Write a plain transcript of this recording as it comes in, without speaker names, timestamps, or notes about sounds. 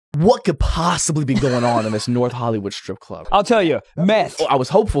what could possibly be going on in this North Hollywood strip club? I'll tell you, meth. I was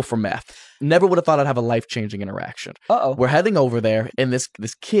hopeful for meth. Never would have thought I'd have a life-changing interaction. We're heading over there, and this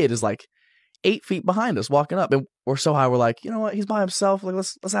kid is like 8 feet behind us walking up, and we're so high, we're like, you know what, he's by himself, like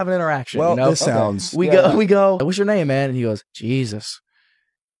let's have an interaction. Well, you know? this sounds... We go, what's your name, man? And he goes, Jesus.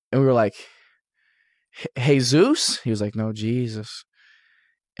 And we were like, Jesus? He was like, no, Jesus.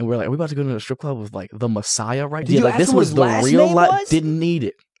 And we're like, are we about to go to a strip club with like the Messiah right Did you like ask this him what was his the last real name life. was? Didn't need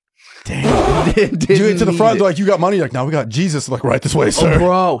it. Damn. Did you get to the front? They're like, you got money? You're like, no, we got Jesus. Like, right this way, sir. Oh,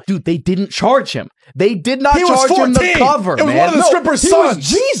 bro. Dude, they didn't charge him. They did not charge him the cover, It was man. one of the stripper's sons. Was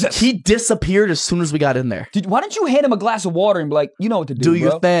Jesus. He disappeared as soon as we got in there. Why don't you hand him a glass of water and be like, you know what to do, Do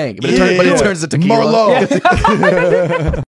your bro. thing. But it turns into tequila. Merlot.